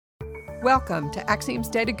Welcome to Acxiom's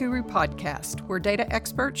Data Guru podcast, where data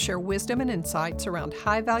experts share wisdom and insights around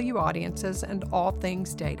high-value audiences and all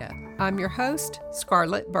things data. I'm your host,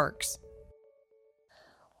 Scarlett Burks.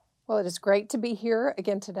 Well, it is great to be here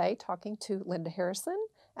again today talking to Linda Harrison,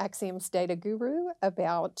 Acxiom's Data Guru,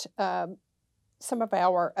 about some of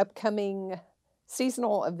our upcoming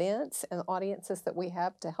seasonal events and audiences that we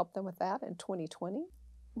have to help them with that in 2020.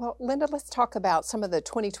 Well, Linda, let's talk about some of the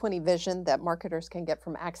 2020 vision that marketers can get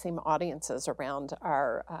from Acxiom audiences around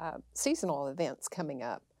our seasonal events coming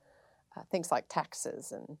up, things like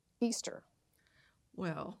taxes and Easter.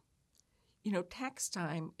 Well, tax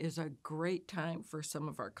time is a great time for some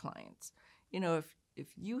of our clients. If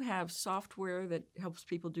you have software that helps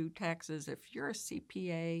people do taxes, if you're a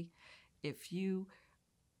CPA, if you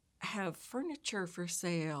have furniture for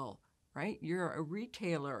sale, right? You're a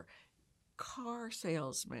retailer, car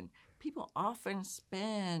salesman. People often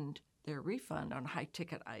spend their refund on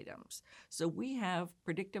high-ticket items. So we have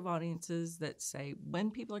predictive audiences that say when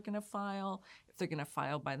people are going to file, if they're going to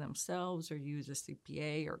file by themselves or use a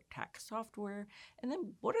CPA or tax software, and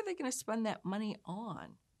then what are they going to spend that money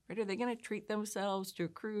on? Right? Are they going to treat themselves to a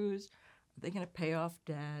cruise? Are they going to pay off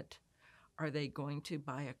debt? Are they going to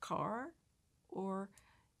buy a car or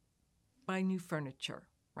buy new furniture,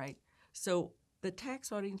 right? So the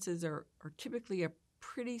tax audiences are typically a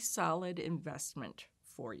pretty solid investment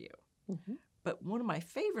for you. Mm-hmm. But one of my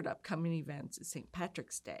favorite upcoming events is St.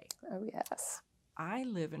 Patrick's Day. Oh, yes. I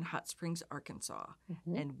live in Hot Springs, Arkansas,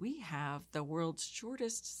 and we have the world's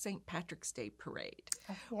shortest St. Patrick's Day parade,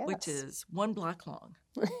 which is 1 block long.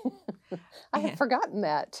 I had forgotten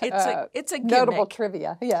that. It's a gimmick. Notable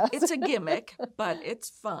trivia, yes. It's a gimmick, but it's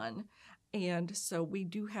fun. And so we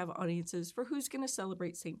do have audiences for who's going to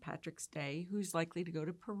celebrate St. Patrick's Day, who's likely to go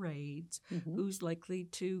to parades, who's likely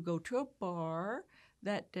to go to a bar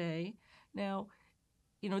that day. Now,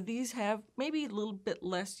 these have maybe a little bit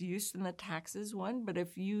less use than the taxes one, but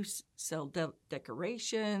if you sell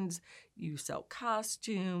decorations, you sell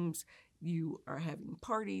costumes, you are having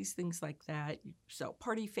parties, things like that, you sell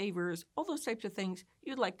party favors, all those types of things,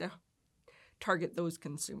 you'd like to target those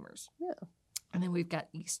consumers. Yeah. And then we've got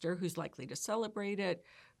Easter, who's likely to celebrate it,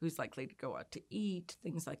 who's likely to go out to eat,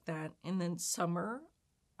 things like that. And then summer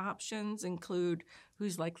options include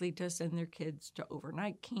who's likely to send their kids to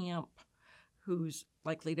overnight camp, who's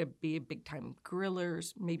likely to be big-time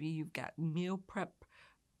grillers. Maybe you've got meal prep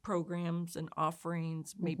programs and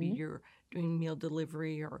offerings. Maybe you're doing meal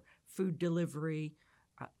delivery or food delivery.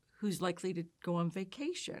 Who's likely to go on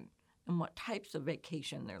vacation and what types of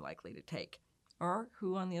vacation they're likely to take. Or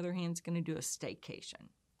who, on the other hand, is going to do a staycation.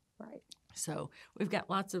 Right. So we've got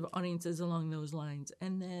lots of audiences along those lines.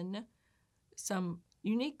 And then some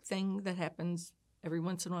unique thing that happens every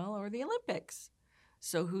once in a while are the Olympics.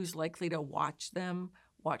 So who's likely to watch them,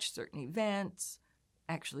 watch certain events,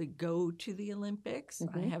 actually go to the Olympics.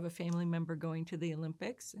 I have a family member going to the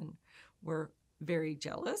Olympics, and we're very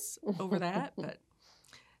jealous over that. But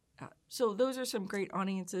so those are some great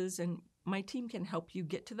audiences, and my team can help you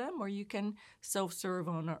get to them, or you can self-serve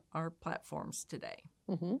on our platforms today.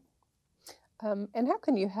 And how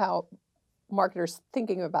can you help marketers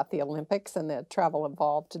thinking about the Olympics and the travel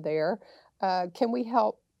involved there? Can we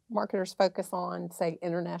help marketers focus on, say,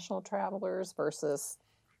 international travelers versus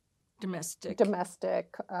domestic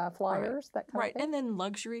flyers, that kind of thing? And then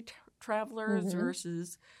luxury travelers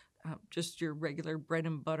versus just your regular bread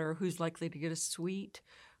and butter, who's likely to get a suite,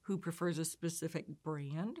 who prefers a specific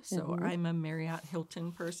brand. So I'm a Marriott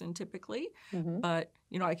Hilton person typically, but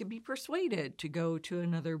I could be persuaded to go to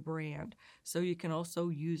another brand. So you can also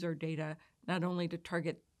use our data not only to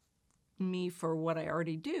target me for what I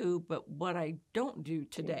already do, but what I don't do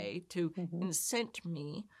today to incent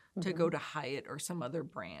me to go to Hyatt or some other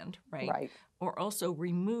brand, right? Or also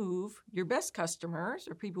remove your best customers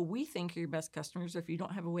or people we think are your best customers. If you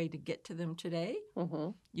don't have a way to get to them today,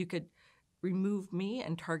 you could remove me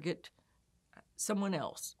and target someone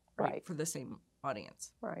else, right, for the same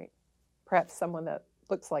audience. Right. Perhaps someone that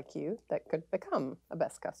looks like you that could become a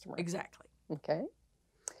best customer. Exactly. Okay.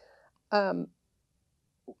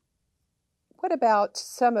 What about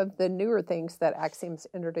some of the newer things that Acxiom's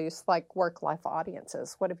introduced, like work-life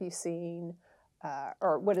audiences? What have you seen,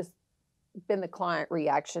 or what has been the client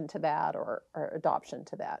reaction to that or adoption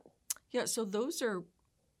to that? Yeah, so those are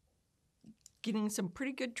getting some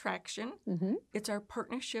pretty good traction. It's our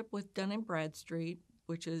partnership with Dun & Bradstreet,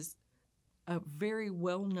 which is a very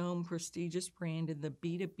well-known, prestigious brand in the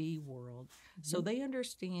B2B world. So they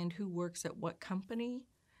understand who works at what company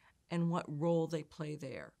and what role they play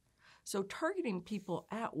there. So targeting people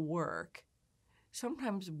at work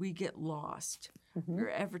sometimes we get lost. Your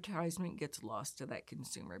advertisement gets lost to that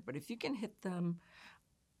consumer. But if you can hit them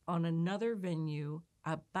on another venue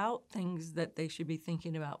about things that they should be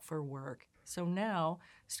thinking about for work. So now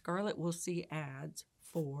Scarlett will see ads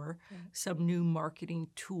for some new marketing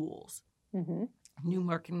tools, new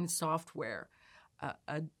marketing software,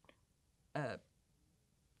 a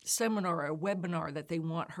seminar, a webinar that they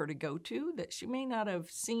want her to go to that she may not have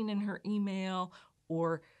seen in her email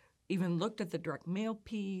or even looked at the direct mail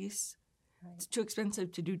piece. Right. It's too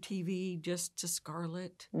expensive to do TV just to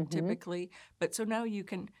Scarlett, typically. But so now you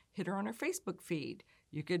can hit her on her Facebook feed.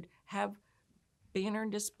 You could have banner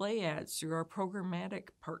and display ads through our programmatic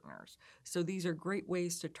partners. So these are great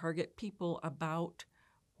ways to target people about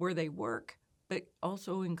where they work, but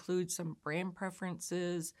also include some brand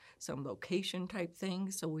preferences, some location type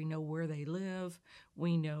things, so we know where they live.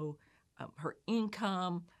 We know her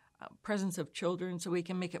income, presence of children, so we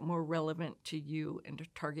can make it more relevant to you and to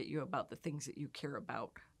target you about the things that you care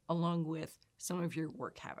about, along with some of your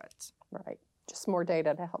work habits. Right. Just more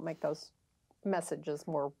data to help make those messages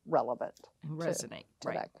more relevant and resonate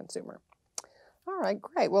to that consumer. All right,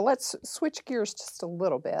 great. Well, let's switch gears just a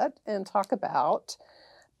little bit and talk about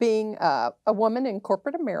being a woman in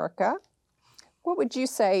corporate America. What would you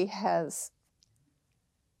say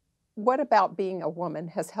what about being a woman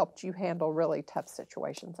has helped you handle really tough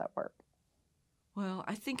situations at work? Well,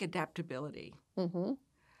 I think adaptability.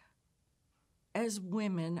 As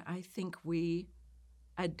women, I think we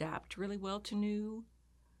adapt really well to new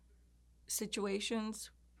situations.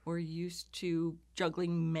 We're used to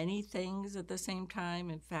juggling many things at the same time.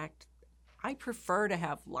 In fact, I prefer to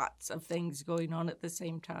have lots of things going on at the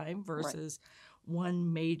same time versus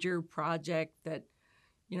one major project that,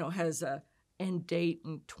 has a end date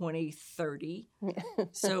in 2030.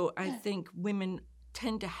 So I think women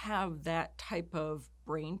tend to have that type of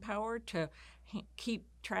brain power to keep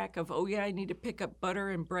track of, I need to pick up butter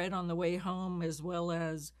and bread on the way home, as well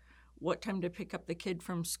as what time to pick up the kid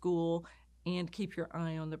from school, and keep your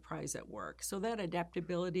eye on the prize at work. So that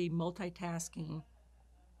adaptability, multitasking,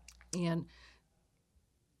 and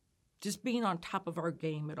just being on top of our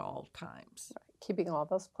game at all times. Right. Keeping all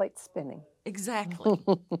those plates spinning. Exactly.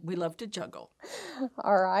 We love to juggle.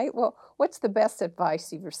 All right. Well, what's the best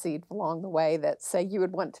advice you've received along the way that, say, you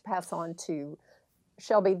would want to pass on to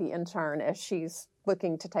Shelby, the intern, as she's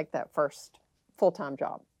looking to take that first full-time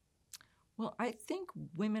job? Well, I think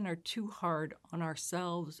women are too hard on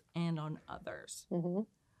ourselves and on others.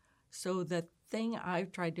 So the thing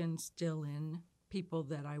I've tried to instill in people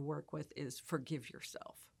that I work with is forgive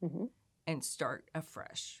yourself and start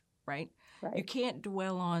afresh, right? You can't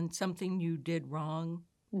dwell on something you did wrong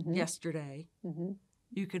yesterday.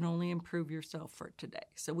 You can only improve yourself for today.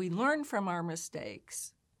 So we learn from our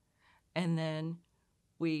mistakes, and then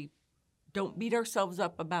we don't beat ourselves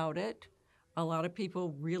up about it. A lot of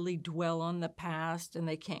people really dwell on the past and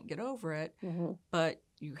they can't get over it, but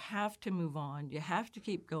you have to move on. You have to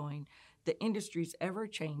keep going. The industry's ever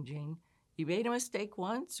changing. You made a mistake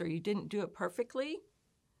once or you didn't do it perfectly,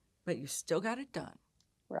 but you still got it done.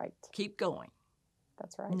 Right. Keep going.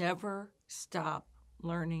 That's right. Never stop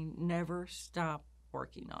learning. Never stop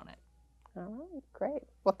working on it. All right. Great.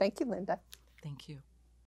 Well, thank you, Linda. Thank you.